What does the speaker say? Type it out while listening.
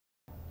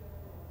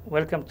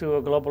Welcome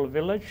to Global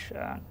Village.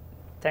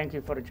 Thank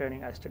you for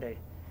joining us today.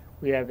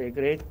 We have a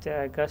great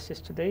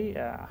guest today,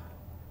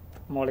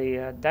 Molly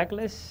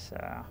Douglas,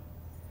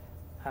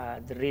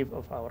 the reeve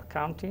of our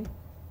county.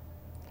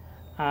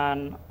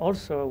 And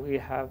also we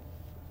have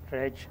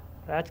Reg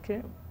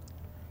Radke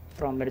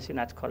from Medicine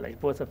Arts College.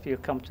 Both of you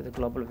come to the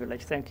Global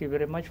Village. Thank you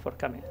very much for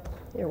coming.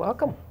 You're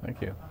welcome.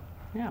 Thank you.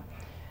 Yeah.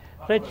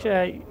 Reg,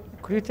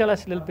 could you tell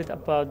us a little bit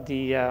about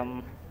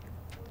the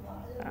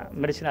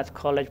Medicine Arts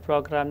College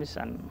programs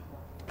and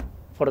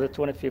for the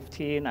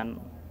 2015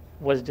 and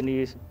what's the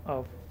news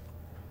of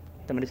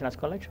the Medicine Arts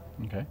College?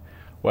 Okay.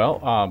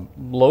 Well,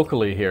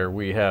 locally here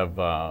we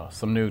have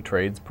some new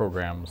trades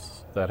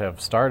programs that have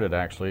started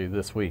actually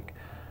this week.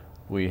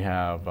 We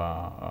have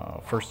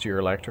first year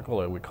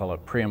electrical, we call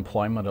it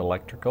pre-employment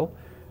electrical.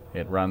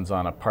 It runs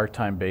on a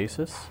part-time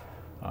basis,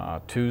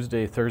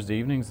 Tuesday, Thursday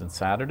evenings and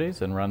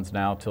Saturdays, and runs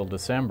now till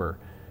December.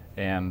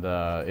 And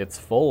it's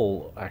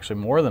full, actually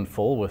more than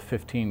full, with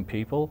 15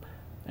 people,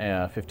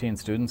 15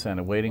 students and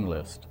a waiting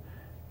list.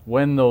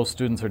 When those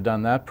students are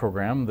done that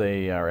program,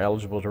 they are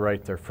eligible to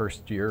write their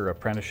first year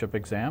apprenticeship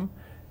exam,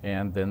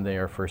 and then they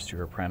are first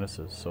year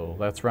apprentices. So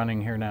that's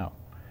running here now.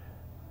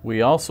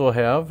 We also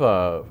have,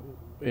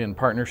 in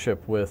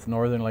partnership with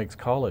Northern Lakes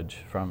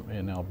College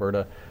in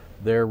Alberta,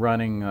 they're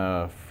running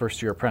a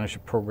first year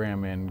apprenticeship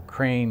program in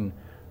crane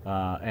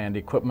and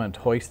equipment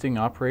hoisting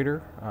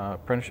operator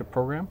apprenticeship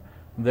program.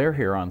 They're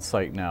here on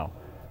site now,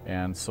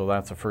 and so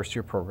that's a first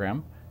year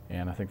program,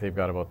 and I think they've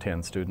got about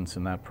 10 students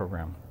in that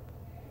program.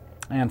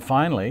 And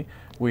finally,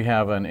 we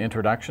have an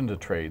Introduction to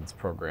Trades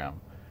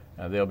program.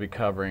 They'll be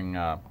covering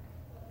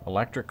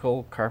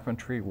electrical,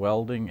 carpentry,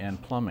 welding,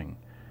 and plumbing,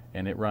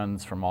 and it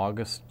runs from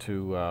August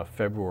to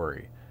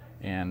February.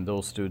 And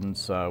those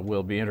students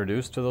will be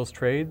introduced to those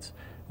trades,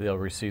 they'll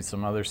receive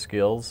some other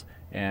skills,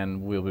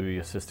 and we'll be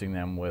assisting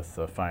them with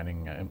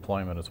finding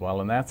employment as well.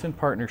 And that's in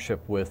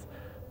partnership with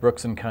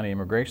Brooks and County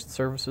Immigration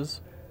Services,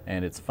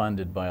 and it's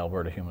funded by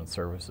Alberta Human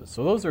Services.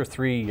 So those are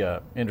three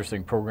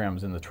interesting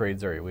programs in the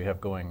trades area we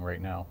have going right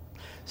now.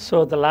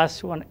 So the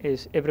last one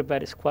is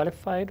everybody's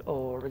qualified,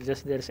 or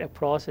just there's a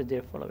process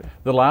they follow?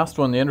 The last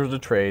one, the Intro to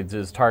Trades,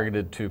 is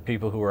targeted to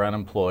people who are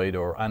unemployed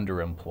or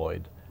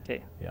underemployed.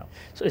 Okay. Yeah.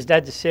 So is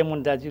that the same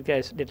one that you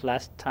guys did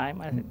last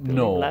time? I think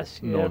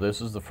last year? No,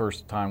 this is the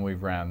first time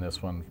we've ran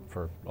this one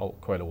for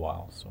quite a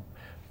while. So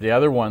the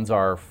other ones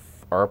are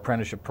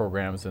apprenticeship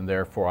programs, and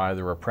therefore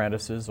either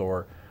apprentices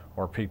or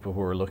people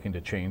who are looking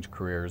to change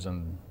careers,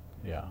 and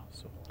yeah.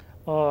 So.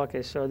 Oh,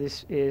 okay. So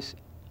this is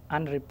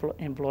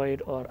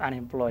unemployed or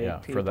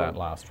unemployed people. For that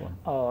last one.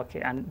 Oh,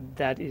 okay. And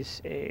that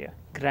is a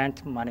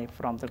grant money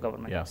from the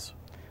government. Yes.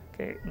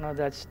 Okay. No,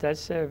 that's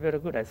very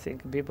good. I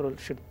think people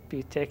should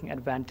be taking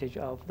advantage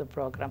of the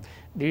program.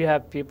 Do you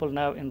have people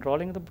now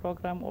enrolling in the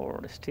program,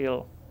 or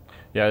still?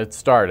 Yeah, it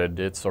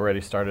started. It's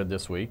already started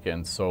this week,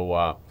 and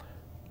so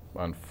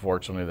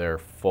unfortunately they're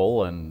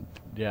full, and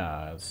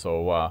yeah,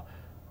 so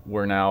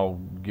we're now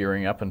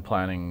gearing up and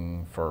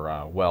planning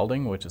for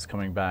welding, which is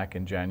coming back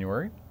in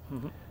January.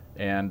 Mm-hmm.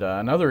 And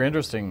another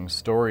interesting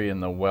story in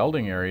the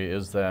welding area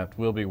is that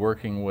we'll be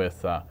working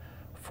with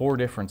 4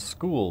 different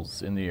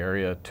schools in the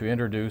area to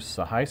introduce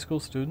high school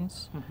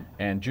students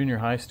and junior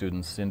high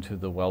students into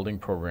the welding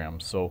program.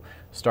 So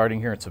starting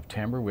here in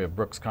September, we have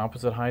Brooks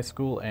Composite High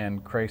School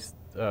and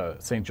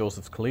St.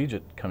 Joseph's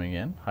Collegiate coming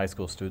in, high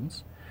school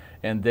students.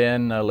 And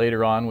then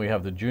later on, we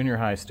have the junior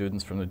high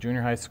students from the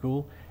junior high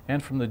school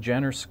and from the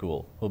Jenner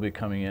School will be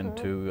coming in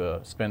to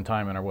spend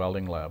time in our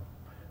welding lab.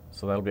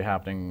 So that'll be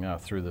happening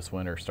through this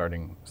winter,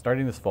 starting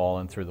this fall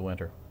and through the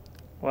winter.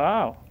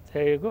 Wow,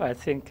 there you go. I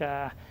think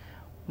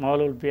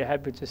Molly will be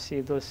happy to see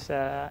those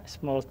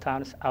small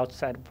towns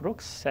outside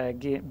Brooks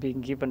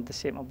being given the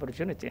same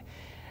opportunity.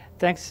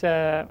 Thanks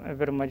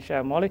very much,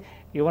 Molly.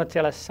 You want to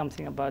tell us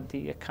something about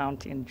the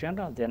county in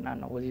general then,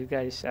 and what you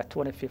guys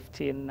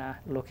 2015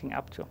 looking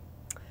up to?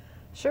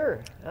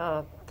 Sure.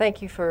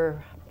 Thank you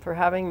for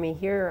having me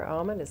here,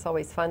 Ahmed. It's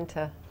always fun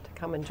to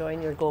come and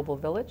join your Global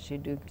Village. You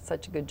do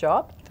such a good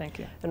job. Thank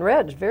you. And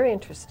Reg, very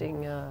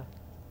interesting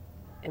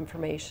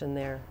information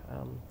there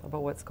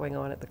about what's going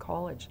on at the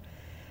college.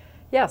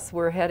 Yes,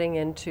 we're heading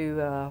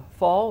into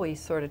fall. We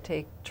sort of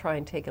try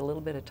and take a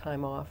little bit of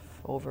time off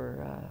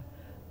over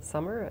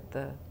summer at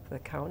the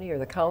county, or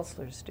the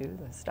counselors do.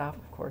 The staff,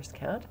 of course,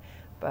 can't.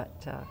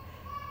 But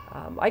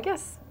I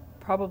guess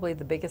probably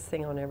the biggest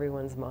thing on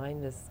everyone's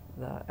mind is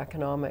the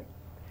economic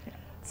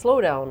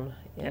slowdown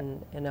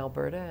in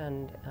Alberta,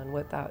 and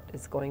what that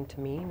is going to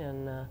mean.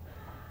 And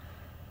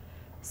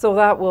so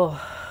that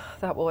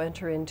will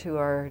enter into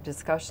our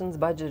discussions.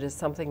 Budget is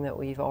something that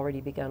we've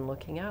already begun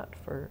looking at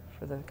for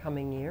the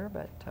coming year,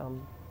 but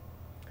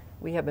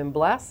we have been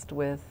blessed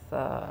with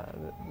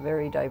a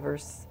very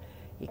diverse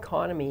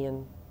economy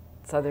in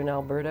southern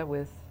Alberta,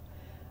 with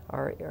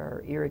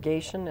our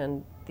irrigation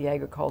and the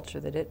agriculture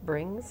that it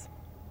brings,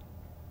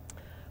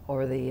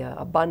 or the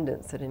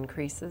abundance that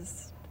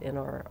increases in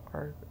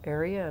our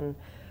area. And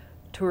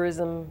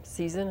tourism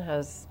season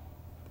has,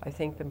 I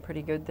think, been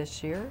pretty good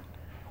this year.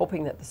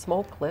 hoping that the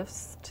smoke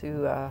lifts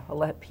to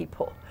let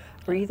people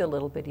breathe a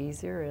little bit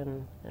easier,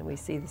 and we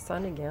see the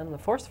sun again. The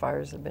forest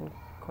fires have been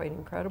quite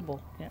incredible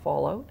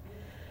fallout.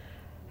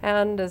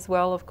 And as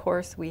well, of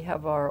course, we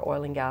have our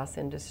oil and gas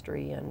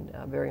industry, and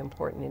a very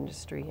important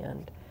industry,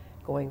 and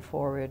going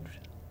forward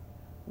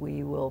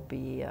we will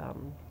be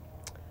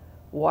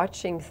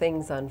watching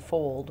things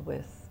unfold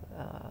with,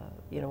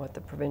 at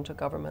the provincial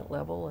government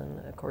level,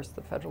 and of course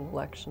the federal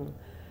election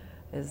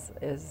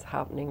is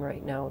happening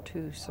right now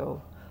too.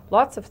 So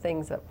lots of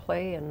things at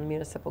play, and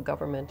municipal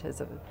government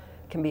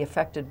can be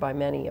affected by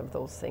many of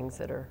those things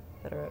that are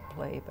at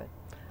play. But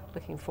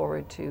looking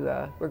forward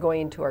to, we're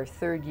going into our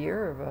third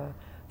year of a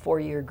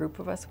 4-year group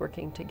of us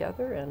working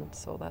together, and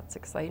so that's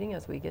exciting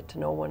as we get to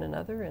know one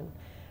another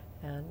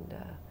and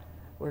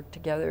work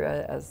together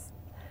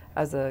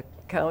as a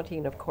county,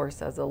 and of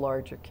course as a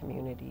larger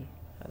community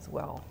as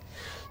well.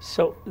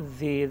 So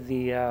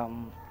the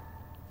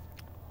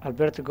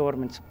Alberta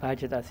government's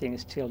budget, I think,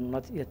 is still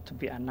not yet to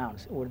be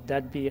announced. Would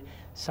that be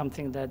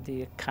something that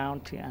the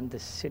county and the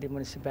city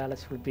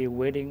municipalities will be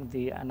waiting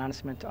the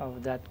announcement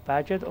of that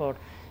budget, or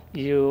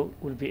you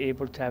will be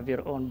able to have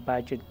your own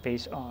budget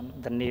based on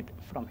the need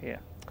from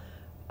here?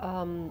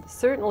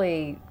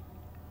 Certainly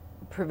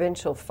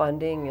provincial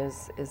funding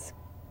is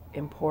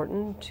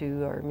important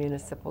to our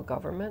municipal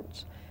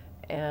government,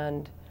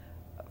 and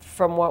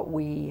from what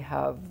we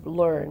have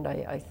learned,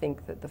 I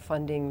think that the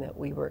funding that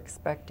we were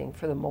expecting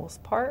for the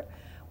most part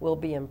will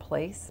be in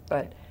place,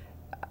 but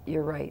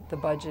you're right, the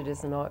budget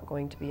is not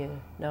going to be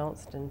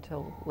announced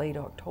until late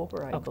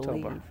October, I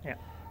believe. Yeah.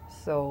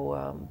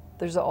 So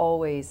there's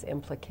always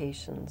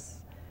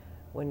implications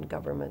when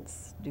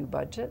governments do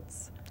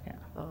budgets. Yeah.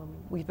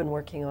 We've been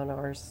working on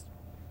ours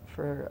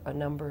for a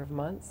number of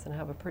months and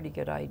have a pretty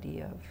good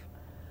idea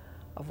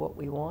of what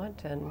we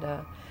want. And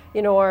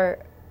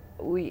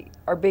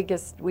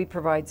we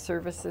provide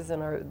services,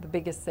 and the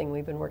biggest thing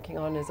we've been working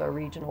on is our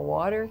regional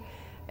water.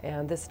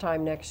 And this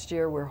time next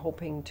year, we're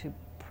hoping to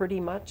pretty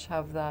much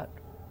have that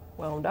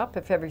wound up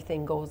if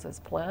everything goes as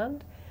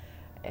planned.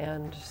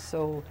 And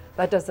so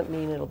that doesn't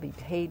mean it'll be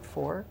paid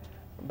for,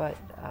 but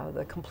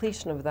the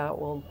completion of that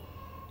will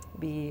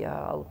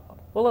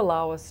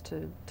allow us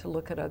to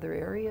look at other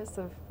areas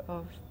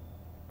of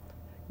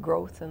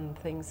growth and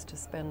things to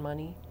spend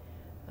money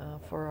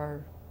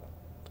for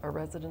our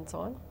residents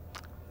on.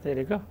 There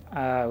you go.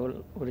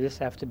 We'll just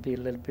have to be a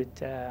little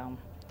bit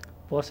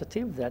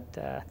positive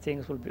that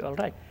things will be all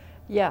right.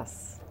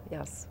 Yes,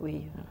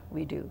 we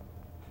do.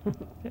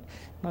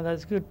 No,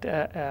 that's good.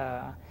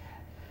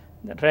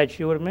 Reg,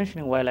 you were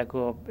mentioning a while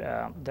ago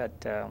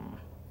that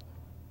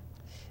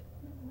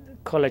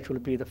college will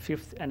be the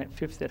fifth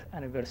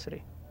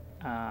anniversary.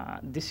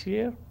 This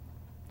year,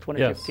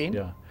 2015?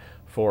 Yes, yeah.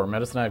 For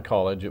Medicine Hat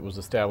College, it was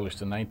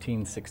established in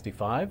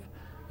 1965.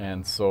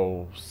 And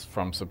so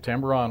from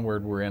September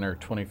onward, we're in our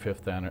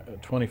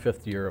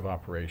 25th year of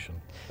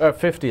operation.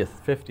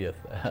 50th,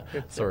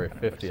 sorry,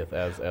 50th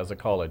as a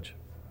college.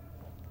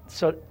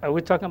 So are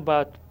we talking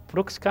about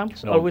Brooks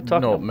campus, or are we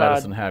talking about... No,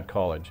 Medicine Hat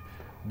College.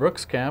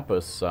 Brooks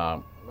campus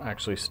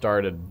actually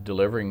started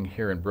delivering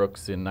here in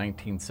Brooks in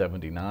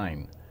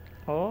 1979.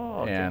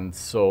 Oh, okay. And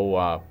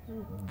so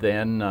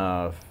then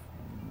a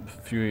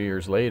few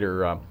years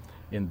later,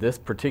 in this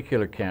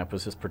particular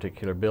campus, this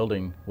particular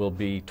building will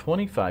be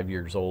 25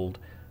 years old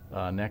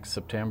next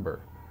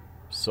September.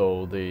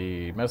 So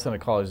the Medicine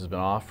Hat College has been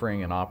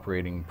offering and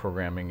operating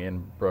programming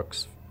in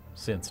Brooks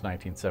since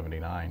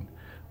 1979.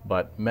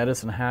 But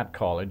Medicine Hat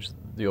College,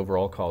 the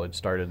overall college,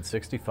 started in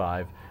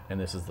 '65, and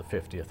this is the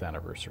 50th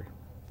anniversary.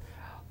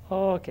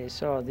 Oh, okay,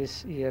 so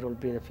this year will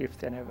be the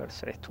 5th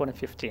anniversary,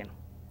 2015.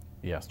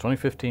 Yes,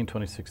 2015,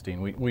 2016.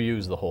 We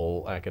use the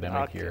whole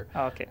academic year.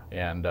 Okay.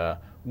 And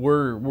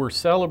we're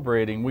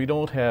celebrating. We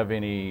don't have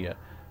any.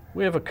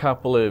 We have a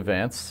couple of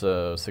events,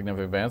 significant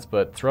events,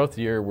 but throughout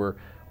the year we're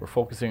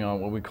focusing on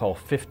what we call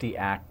 50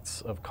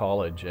 acts of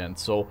college, and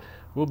so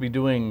we'll be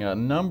doing a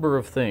number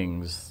of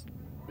things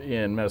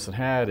in Medicine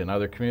Hat and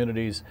other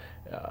communities,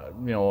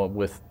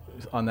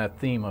 on that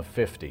theme of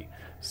 50.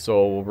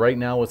 So right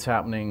now, what's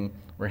happening?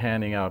 We're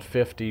handing out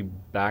 50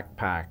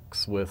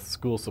 backpacks with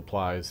school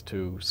supplies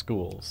to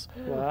schools.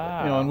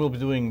 Wow. And we'll be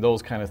doing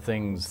those kind of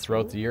things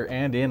throughout the year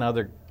and in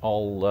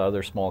all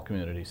other small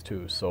communities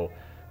too. So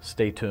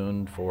stay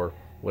tuned for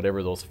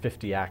whatever those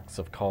 50 acts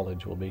of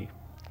college will be.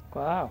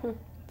 Wow,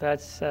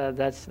 that's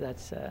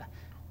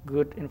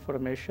good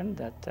information.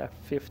 That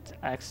 50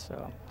 acts.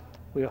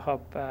 We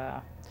hope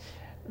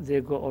they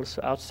go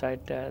also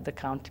outside the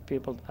county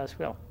people as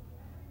well.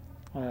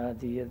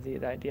 The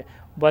idea,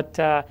 but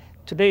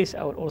today is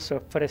our also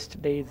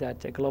first day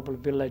that Global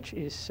Village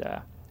is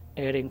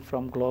airing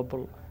from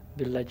Global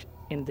Village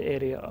in the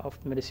area of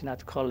Medicine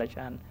Hat College,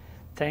 and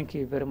thank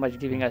you very much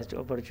giving us the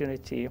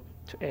opportunity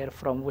to air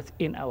from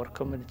within our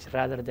community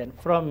rather than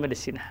from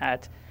Medicine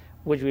Hat,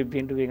 which we've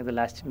been doing the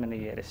last many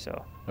years.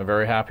 So I'm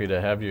very happy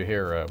to have you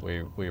here.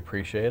 We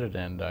appreciate it,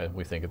 and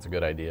we think it's a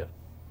good idea.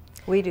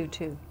 We do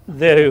too.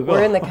 There you go.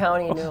 We're in the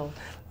county now.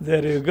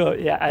 There you go.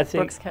 Yeah, I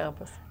think Brooks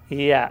campus.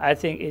 Yeah, I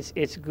think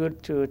it's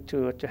good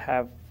to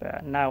have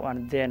now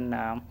and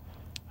then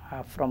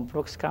from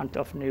Brooks County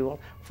of New York.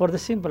 For the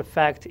simple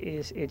fact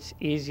is it's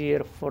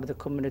easier for the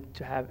community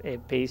to have a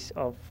base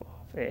of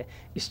a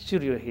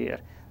studio here.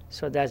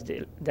 So that's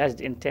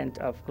the intent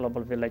of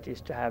Global Village, is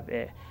to have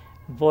a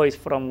voice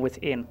from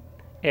within,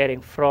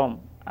 airing from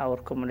our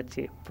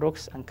community,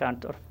 Brooks and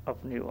County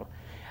of New York.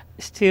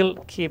 Still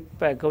keep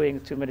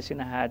going to Medicine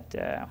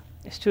Hat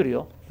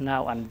studio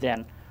now and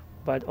then,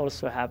 but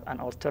also have an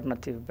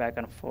alternative back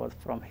and forth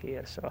from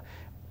here. So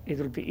it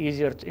will be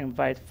easier to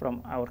invite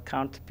from our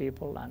county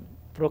people and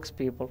Brooks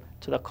people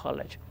to the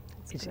college.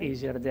 It's great.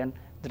 Easier than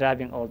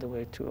driving all the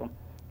way to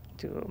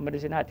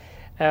Medicine Hat.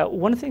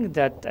 One thing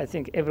that I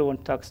think everyone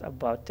talks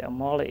about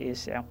Molly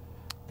is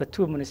the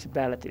two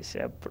municipalities,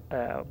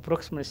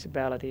 Brooks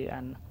municipality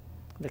and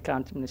the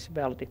county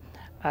municipality,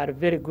 are a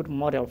very good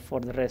model for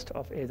the rest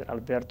of either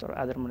Alberta or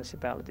other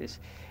municipalities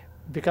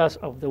because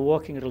of the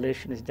working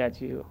relations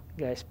that you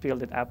guys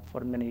built it up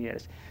for many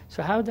years.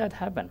 So how did that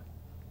happen?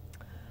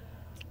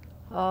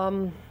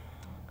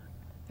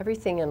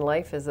 Everything in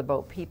life is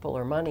about people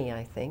or money,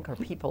 I think, or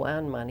people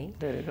and money.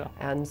 There you go.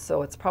 And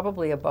so it's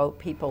probably about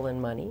people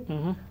and money.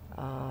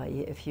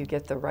 Mm-hmm. If you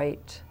get the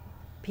right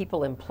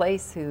people in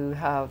place who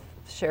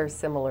share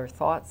similar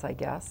thoughts, I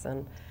guess.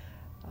 And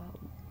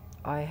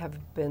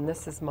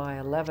this is my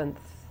 11th,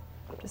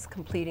 just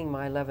completing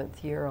my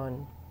 11th year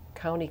on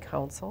county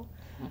council.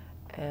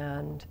 Mm-hmm.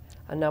 And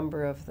a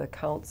number of the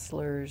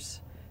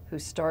councillors who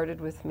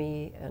started with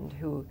me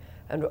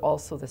and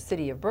also the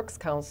City of Brooks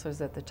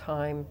councillors at the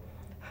time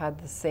had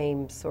the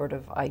same sort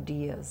of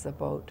ideas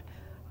about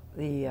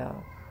the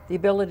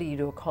ability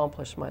to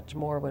accomplish much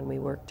more when we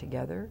work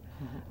together,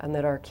 mm-hmm. and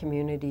that our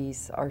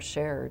communities are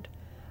shared.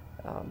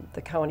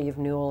 The County of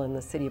Newell and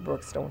the City of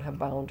Brooks don't have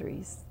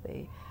boundaries.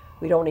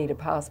 We don't need a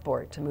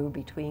passport to move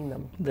between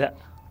them. Yeah.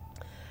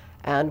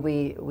 And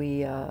we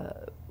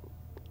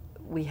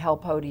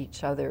help out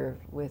each other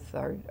with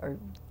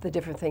the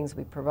different things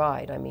we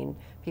provide. I mean,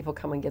 people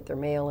come and get their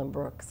mail in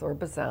Brooks or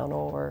Bassano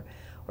or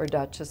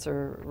Dutchess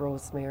or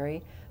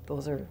Rosemary.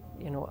 Those are,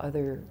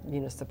 other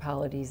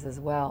municipalities as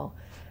well.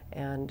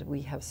 And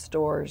we have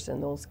stores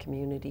in those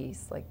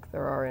communities like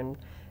there are in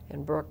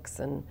Brooks,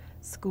 and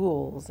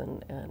schools,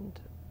 and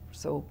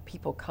so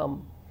people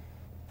come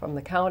from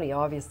the county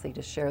obviously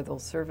to share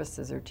those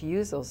services or to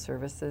use those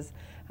services.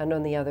 And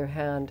on the other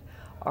hand,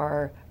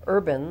 our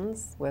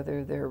urbans,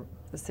 whether they're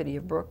the City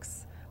of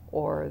Brooks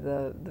or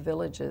the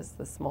villages,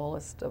 the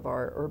smallest of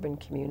our urban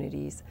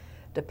communities,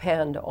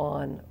 depend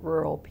on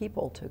rural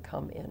people to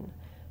come in,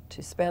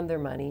 to spend their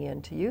money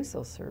and to use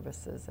those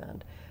services.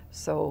 And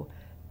so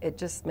it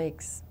just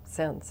makes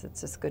sense.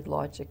 It's just good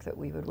logic that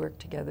we would work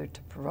together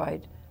to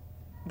provide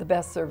the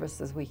best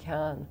services we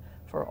can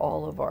for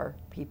all of our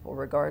people,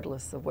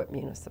 regardless of what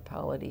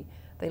municipality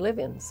they live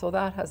in. So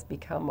that has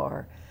become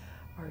our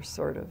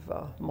sort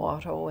of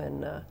motto,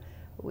 and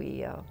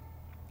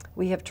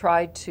we have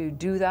tried to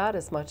do that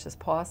as much as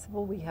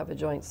possible. We have a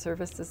joint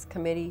services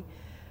committee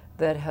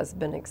that has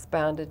been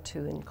expanded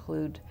to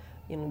include,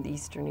 the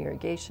Eastern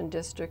Irrigation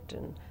District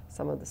and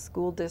some of the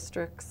school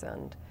districts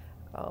and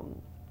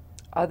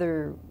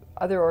other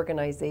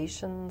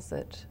organizations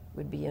that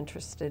would be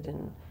interested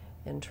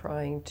in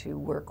trying to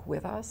work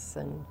with us.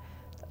 And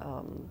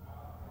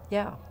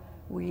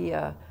we,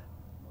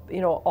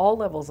 all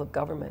levels of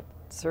government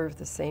serve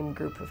the same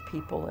group of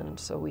people, and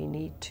so we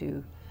need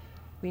to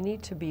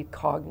be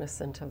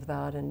cognizant of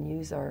that and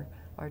use our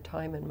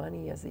time and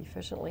money as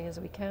efficiently as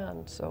we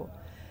can. So,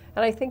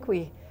 and I think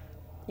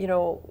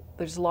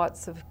there's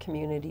lots of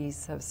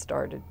communities have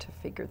started to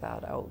figure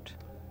that out.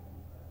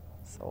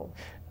 So.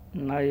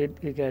 Now you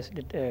guys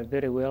did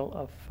very well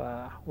of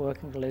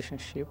working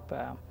relationship,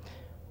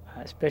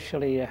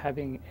 especially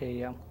having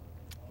a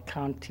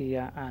county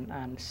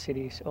and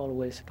cities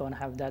always don't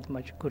have that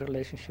much good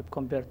relationship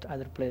compared to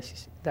other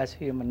places. That's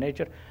human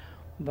nature.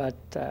 But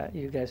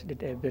you guys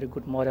did a very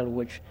good model,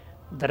 which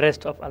the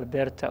rest of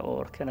Alberta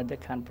or Canada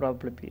can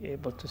probably be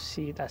able to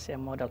see it as a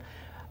model.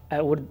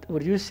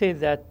 Would you say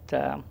that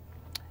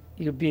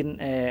you've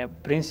been a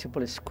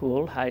principal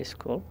school, high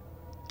school?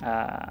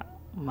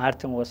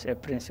 Martin was a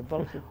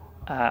principal.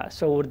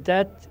 So would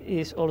that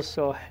is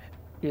also,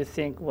 you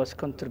think, was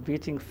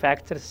contributing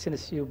factor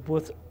since you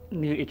both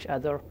knew each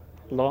other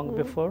long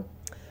before?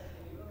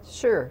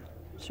 Sure.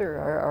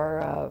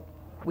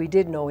 We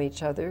did know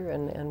each other,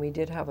 and we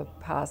did have a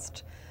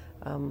past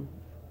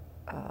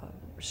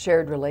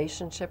shared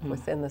relationship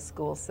within the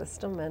school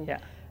system,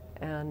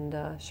 and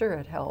sure,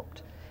 it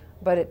helped.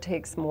 But it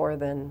takes more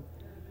than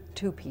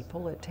two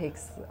people. It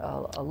takes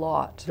a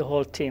lot. The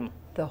whole team.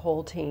 The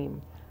whole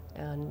team.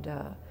 And,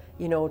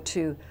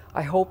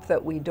 I hope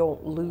that we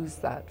don't lose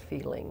that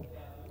feeling,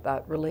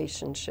 that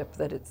relationship,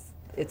 that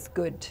it's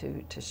good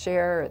to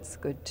share, it's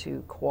good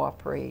to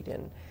cooperate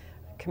and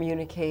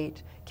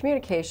communicate.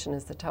 Communication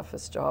is the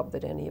toughest job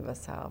that any of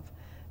us have.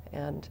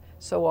 And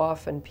so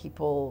often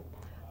people,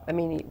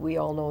 we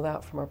all know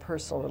that from our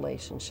personal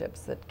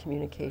relationships, that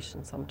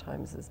communication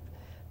sometimes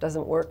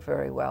doesn't work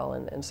very well.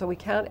 And so we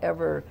can't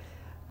ever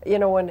You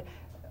know, when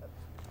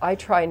I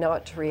try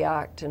not to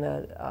react in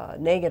a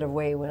negative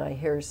way when I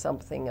hear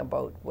something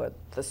about what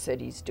the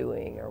city's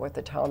doing or what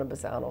the town of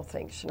Bazzano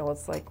thinks. You know,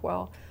 it's like,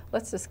 well,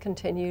 let's just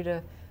continue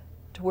to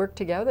work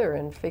together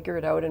and figure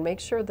it out and make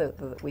sure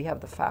that we have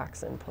the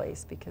facts in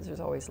place, because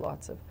there's always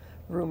lots of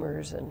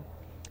rumors and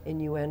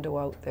innuendo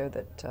out there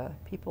that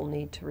people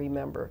need to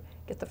remember,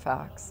 get the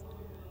facts.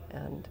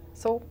 And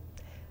so,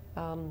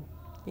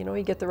 you know,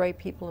 you get the right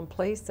people in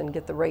place and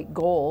get the right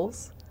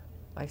goals,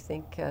 I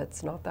think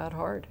it's not that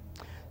hard.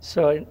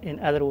 So in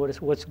other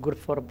words, what's good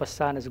for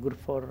Basan is good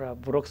for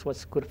Brooks,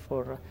 what's good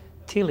for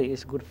Tilly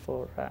is good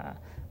for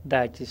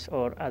Dutchess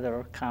or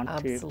other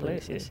county Absolutely.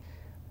 places,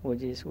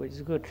 which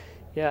is good.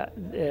 Yeah,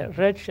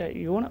 Reg,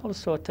 you want to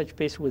also touch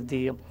base with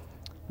the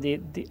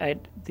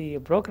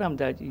program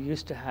that you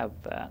used to have,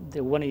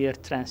 the 1 year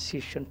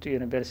transition to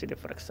university,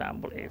 for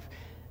example. If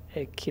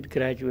a kid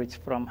graduates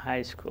from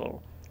high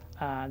school,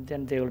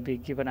 then they will be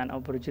given an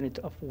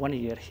opportunity of 1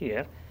 year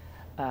here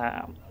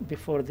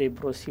before they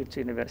proceed to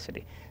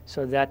university.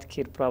 So that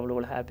kid probably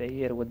will have a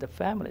year with the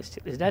family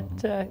still. Is that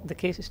the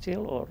case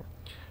still, or?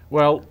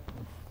 Well,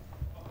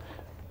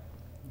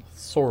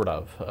 sort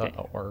of,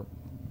 or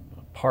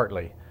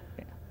partly.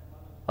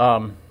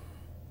 For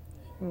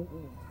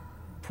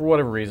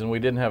whatever reason, we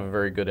didn't have a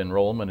very good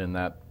enrollment in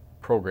that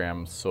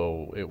program,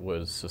 so it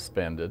was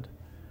suspended.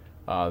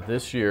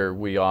 This year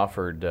we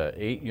offered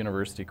 8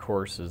 university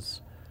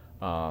courses,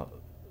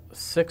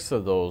 6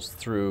 of those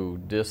through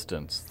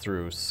distance,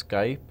 through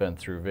Skype and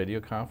through video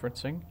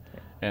conferencing,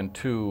 and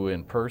 2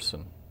 in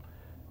person.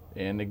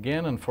 And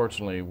again,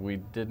 unfortunately, we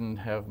didn't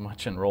have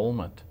much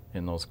enrollment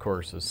in those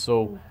courses.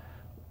 So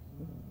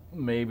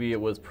maybe it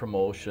was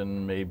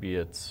promotion, maybe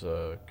it's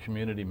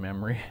community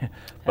memory,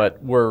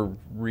 but we're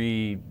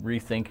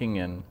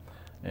rethinking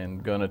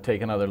and going to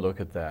take another look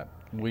at that.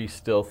 We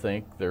still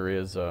think there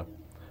is a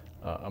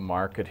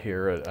market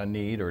here, a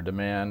need or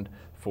demand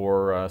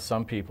for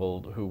some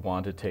people who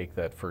want to take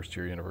that first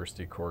year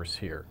university course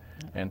here.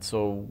 And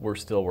so we're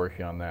still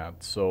working on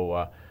that.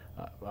 So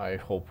I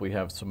hope we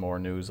have some more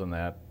news on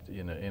that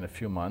in a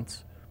few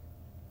months.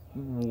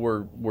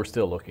 We're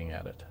still looking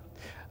at it.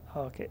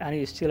 Okay, and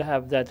you still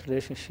have that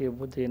relationship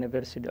with the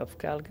University of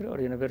Calgary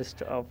or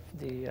University of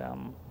the...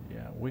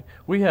 Yeah,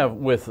 we have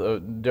with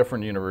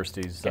different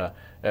universities.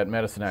 At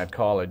Medicine Hat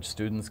College,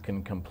 students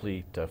can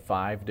complete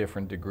 5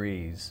 different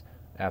degrees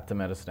at the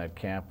Medicine Hat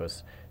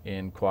campus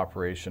in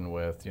cooperation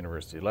with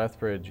University of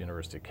Lethbridge,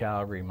 University of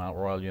Calgary, Mount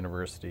Royal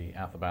University,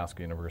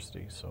 Athabasca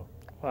University. So.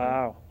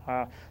 Wow,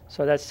 wow.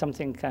 So that's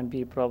something can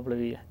be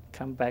probably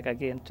come back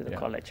again to the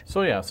college.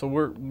 So yeah, so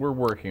we're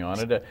working on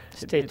it.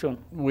 Stay tuned.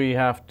 We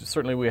have to,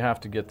 certainly we have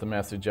to get the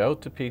message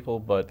out to people,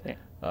 but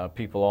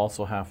people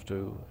also have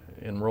to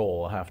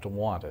enroll, have to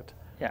want it.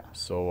 Yeah.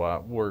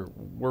 So we're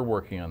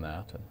working on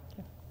that.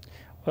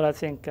 Well, I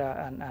think,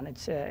 and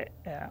it's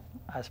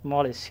as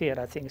Molly is here,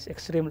 I think it's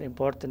extremely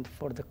important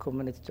for the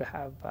community to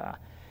have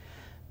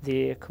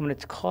the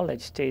community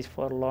college stays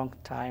for a long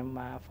time,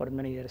 for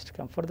many years to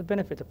come, for the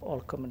benefit of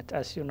all community,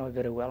 as you know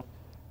very well.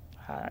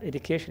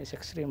 Education is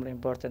extremely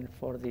important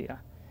for the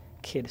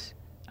kids,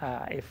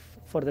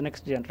 for the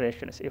next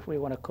generations, if we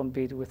want to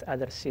compete with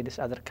other cities,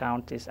 other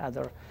counties,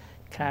 other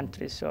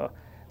countries. So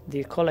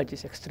the college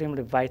is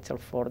extremely vital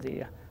for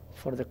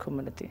the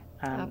community.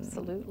 And,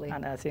 absolutely.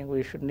 And I think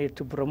we should need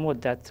to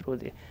promote that through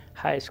the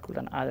high school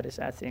and others,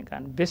 I think,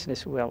 and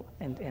business well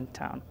in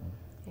town.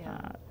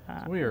 Yeah.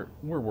 So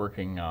we're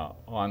working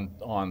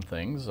on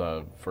things.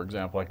 For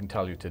example, I can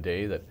tell you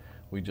today that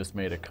we just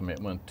made a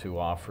commitment to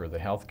offer the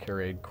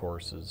healthcare aid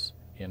courses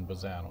in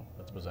Bazzano,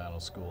 at the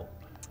Bazzano School.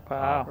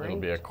 Wow. It'll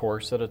be a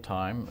course at a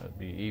time. It'll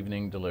be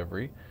evening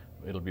delivery.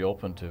 It'll be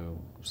open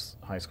to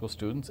high school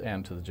students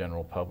and to the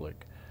general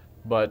public.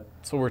 But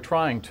so we're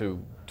trying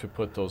to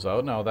put those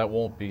out. Now that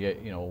won't be,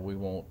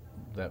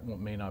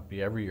 may not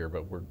be every year,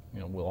 but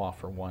we'll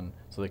offer one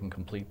so they can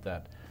complete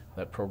that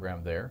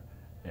program there,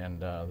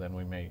 and then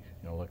we may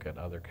look at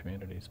other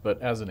communities.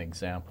 But as an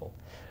example,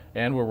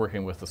 and we're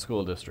working with the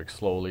school district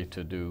slowly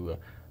to do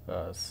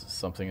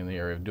something in the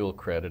area of dual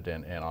credit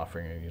and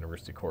offering a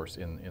university course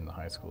in the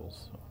high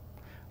schools. So.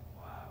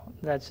 Wow,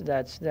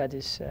 that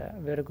is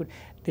very good.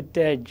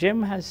 Did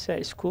Jim has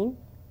a school?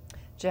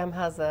 Jem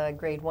has a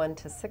grade 1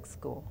 to 6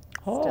 school.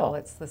 Oh. Still,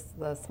 it's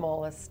the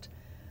smallest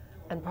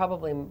and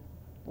probably,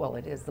 well,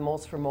 it is the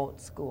most remote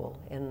school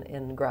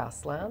in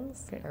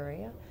Grasslands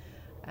area.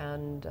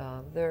 And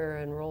their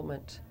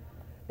enrollment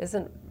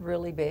isn't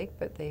really big,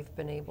 but they've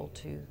been able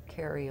to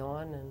carry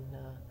on, and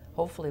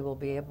hopefully we'll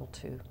be able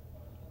to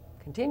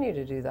continue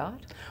to do that.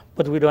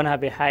 But we don't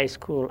have a high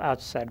school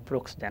outside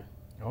Brooks then?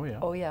 Oh, yeah.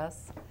 Oh,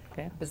 yes.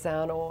 Okay.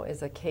 Bazzano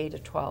is a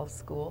K-12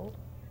 school.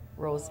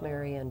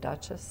 Rosemary and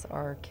Dutchess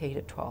are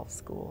K-12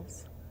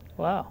 schools.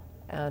 Wow.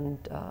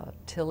 And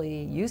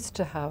Tilly used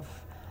to have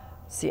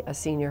a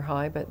senior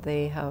high, but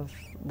they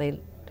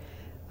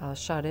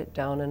shut it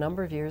down a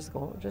number of years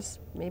ago, just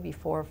maybe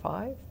 4 or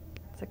 5,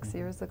 6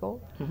 years ago,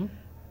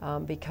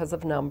 because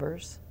of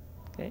numbers.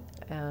 Okay.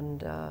 And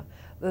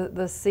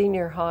the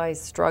senior high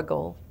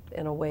struggle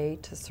in a way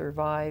to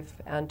survive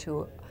and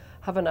to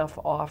have enough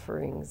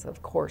offerings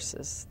of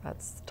courses.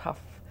 That's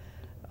tough.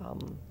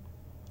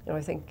 You know,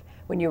 I think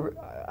when you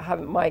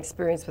have, my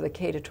experience with a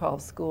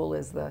K-12 school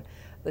is the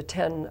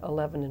 10,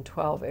 11, and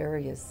 12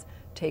 areas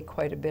take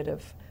quite a bit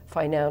of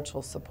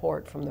financial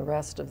support from the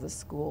rest of the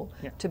school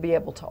to be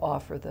able to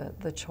offer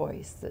the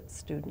choice that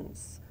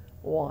students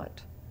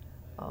want.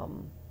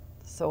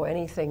 So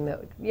anything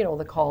that, you know,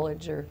 the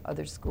college or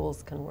other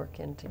schools can work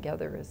in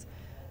together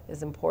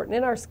is important.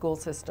 And our school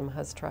system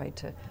has tried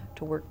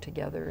to work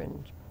together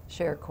and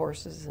share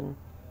courses. And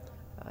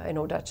I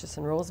know Duchess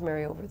and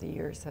Rosemary over the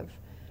years have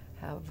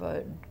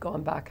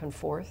gone back and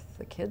forth,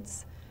 the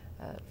kids,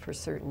 for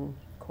certain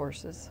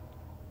courses.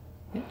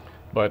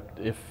 But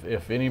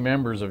if any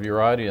members of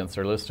your audience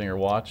are listening or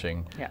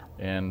watching,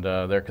 and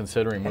they're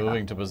considering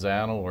moving to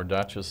Bazzano or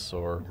Duchess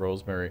or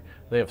Rosemary,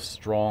 they have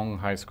strong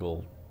high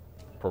school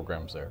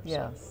programs there.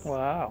 Yes.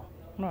 Wow.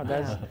 No,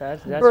 that's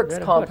Burke's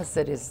very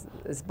Composite is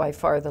by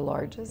far the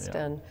largest,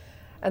 Yeah.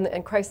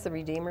 and Christ the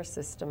Redeemer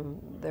system,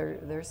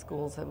 their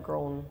schools have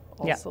grown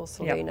also,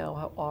 so they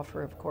now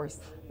offer, of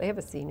course, they have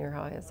a senior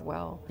high as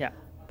well. Yeah.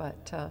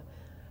 But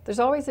there's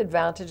always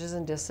advantages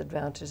and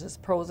disadvantages,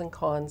 pros and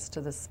cons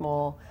to the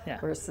small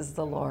versus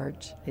the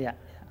large. Yeah.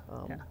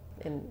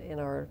 In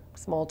our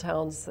small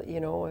towns,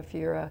 you know, if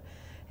you're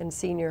in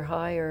senior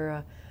high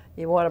or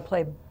you want to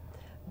play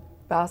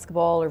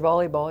basketball or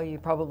volleyball, you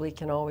probably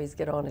can always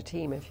get on a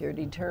team if you're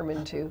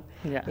determined to,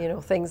 you know,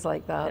 things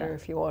like that, or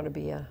if you want to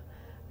be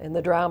in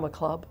the drama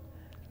club.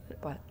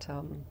 But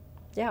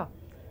yeah,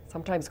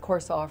 sometimes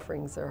course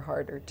offerings are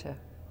harder to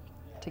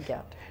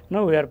get.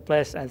 No, we are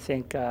blessed, I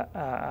think,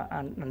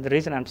 and the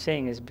reason I'm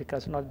saying is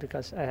not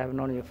because I have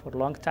known you for a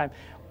long time,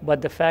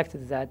 but the fact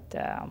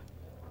that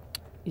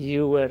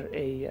you were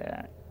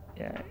a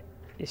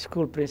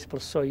school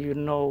principal, so you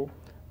know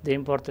the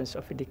importance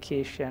of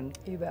education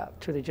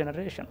to the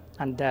generation.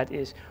 And that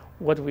is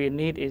what we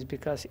need, is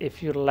because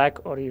if you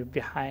lack or you're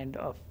behind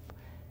of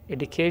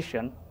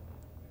education,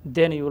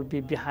 then you will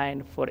be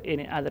behind for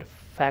any other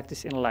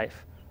factors in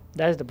life.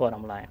 That's the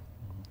bottom line.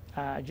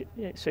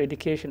 So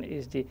education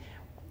is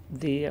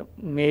the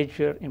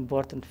major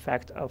important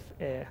factor of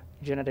a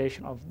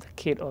generation of the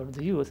kid or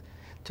the youth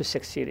to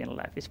succeed in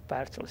life. It's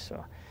partial.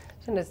 So,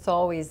 and it's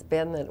always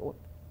been that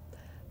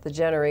the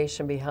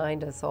generation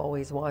behind us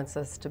always wants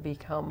us to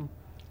become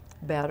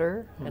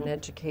better, and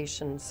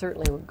education,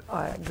 certainly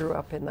I grew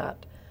up in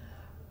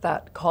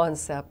that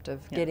concept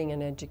of getting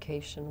an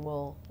education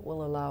will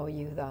allow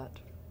you that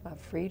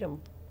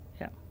freedom.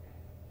 Yeah.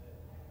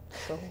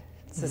 So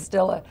it's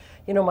still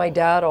you know, my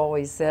dad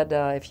always said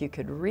if you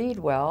could read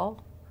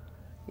well,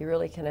 you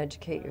really can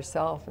educate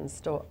yourself, and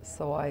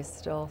so I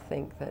still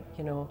think that,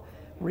 you know,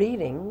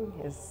 reading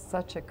is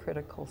such a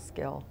critical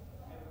skill.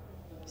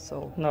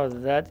 So no,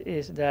 that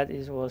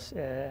was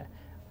a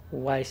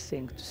wise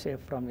thing to say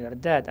from your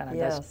dad, and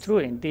that's true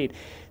indeed.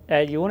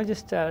 You want to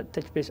just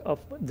touch base of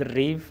the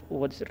REEV,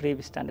 what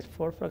REEV stands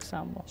for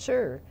example?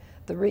 Sure.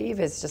 The REEV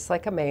is just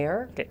like a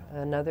mayor,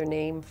 another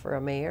name for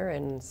a mayor,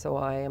 and so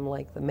I am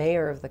like the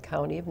mayor of the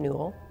County of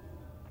Newell,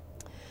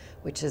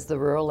 which is the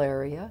rural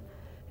area,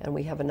 and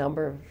we have a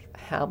number of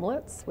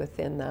hamlets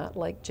within that,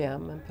 like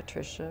Gem and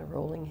Patricia,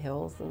 Rolling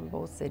Hills, and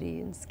Bow City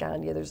and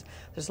Scandia.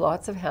 There's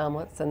lots of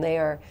hamlets, and they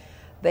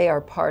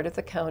are part of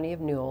the County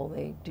of Newell.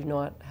 They do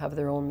not have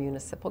their own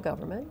municipal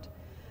government.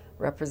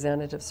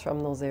 Representatives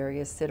from those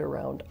areas sit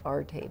around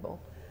our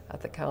table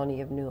at the County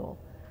of Newell,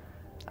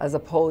 as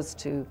opposed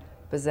to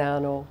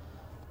Bazzano,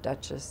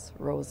 Duchess,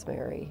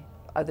 Rosemary.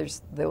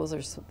 Others, those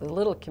are the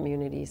little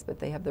communities, but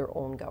they have their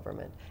own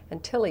government.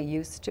 And Tilly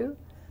used to.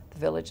 The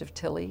village of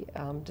Tilly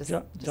John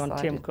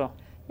Timko.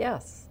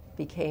 Yes,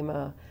 became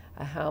a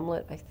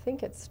hamlet. I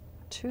think it's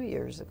 2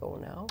 years ago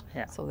now.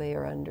 Yeah. So they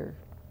are under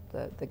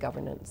the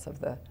governance of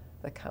the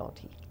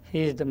county.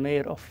 He's the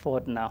mayor of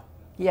Ford now.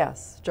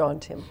 Yes, John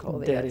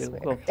Timko. There you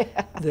go.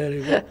 There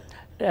you go.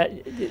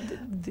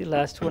 The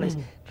last one is,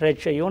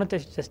 Rachel, you want to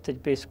just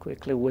touch base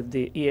quickly with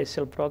the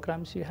ESL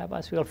programs you have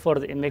as well for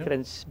the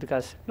immigrants,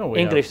 because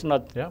English is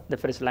not the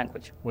first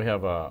language. We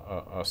have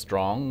a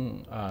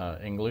strong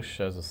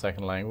English as a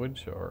second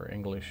language or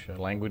English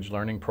language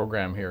learning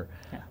program here.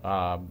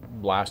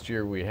 Last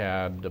year we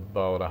had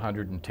about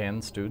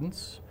 110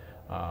 students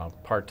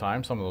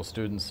part-time. Some of those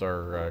students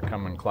are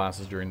come in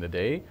classes during the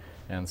day,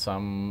 and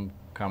some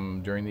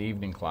come during the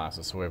evening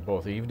classes. So we have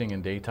both evening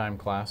and daytime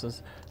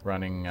classes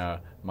running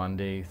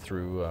Monday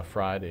through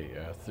Friday,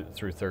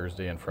 through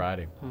Thursday and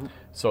Friday.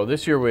 So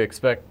this year we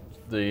expect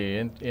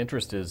the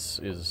interest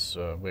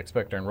we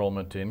expect our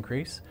enrollment to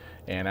increase,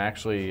 and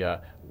actually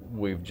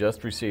we've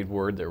just received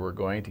word that we're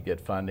going to get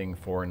funding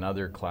for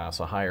another class,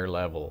 a higher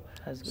level.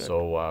 That's good.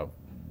 So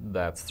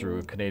that's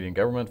through Canadian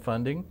government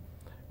funding,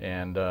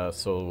 and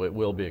so it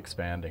will be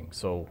expanding.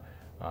 So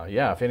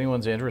yeah, if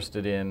anyone's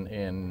interested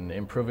in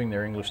improving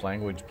their English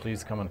language,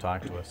 please come and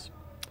talk to us.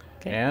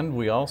 Okay. And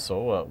we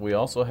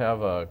also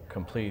have a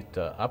complete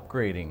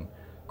upgrading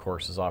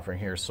courses offering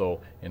here.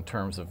 So in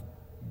terms of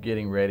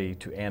getting ready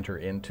to enter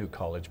into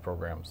college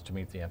programs to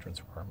meet the entrance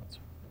requirements.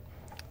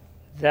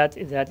 That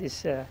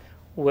is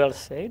well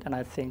said, and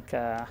I think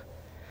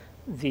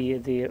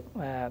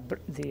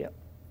the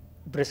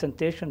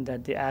presentation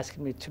that they asked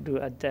me to do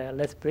at the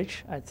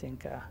Lethbridge, I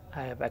think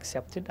I have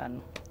accepted,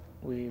 and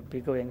we'll be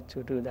going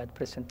to do that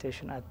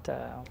presentation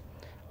at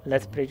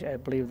Lethbridge. I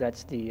believe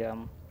that's the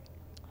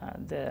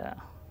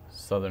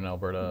Southern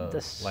Alberta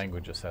This-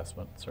 Language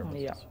Assessment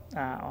Services.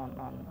 yeah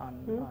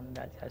on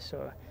that. Yeah.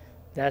 So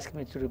they asked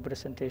me to do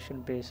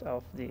presentation based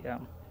off the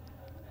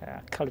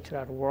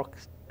cultural work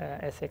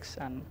ethics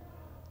and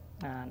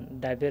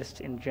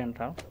diversity in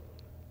general.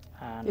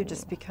 And You're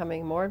just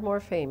becoming more and more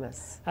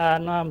famous.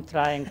 no, I'm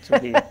trying to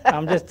be.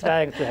 I'm just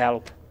trying to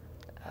help.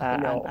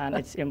 know. And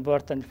it's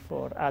important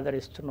for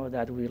others to know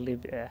that we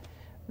live a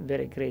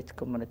very great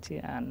community,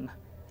 and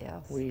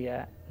Yes. we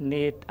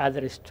need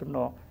others to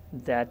know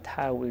that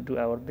how we do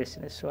our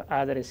business, so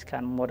others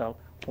can model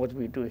what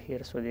we do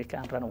here, so they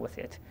can run with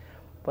it.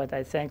 But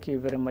I thank you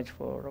very much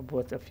for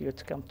both of you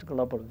to come to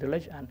Global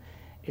Village, and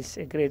it's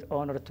a great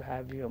honor to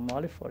have you,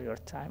 Molly, for your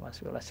time,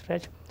 as well as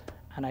Reg.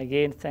 And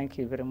again, thank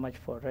you very much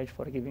for Reg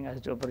for giving us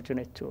the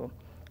opportunity to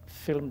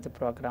film the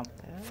program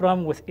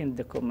from within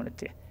the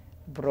community,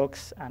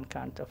 Brooks and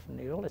County of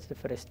New York. It's the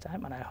first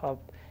time, and I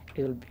hope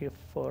it will be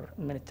for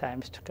many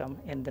times to come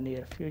in the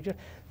near future.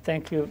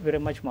 Thank you very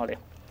much, Molly.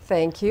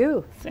 Thank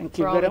you Thank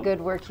you for all the very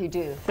good work you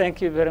do.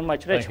 Thank you very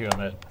much, Reg. Thank you,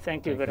 Ahmed.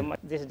 Thank you very much.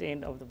 This is the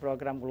end of the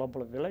program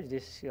Global Village.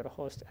 This is your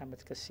host, Ahmed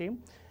Kassem.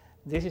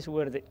 This is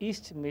where the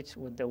East meets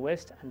with the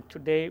West, and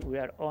today we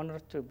are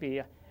honored to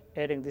be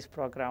airing this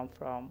program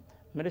from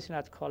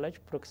Medicine College,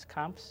 Brooks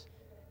Campus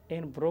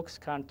in Brooks,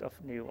 County of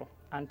New York.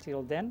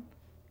 Until then,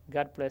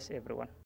 God bless everyone.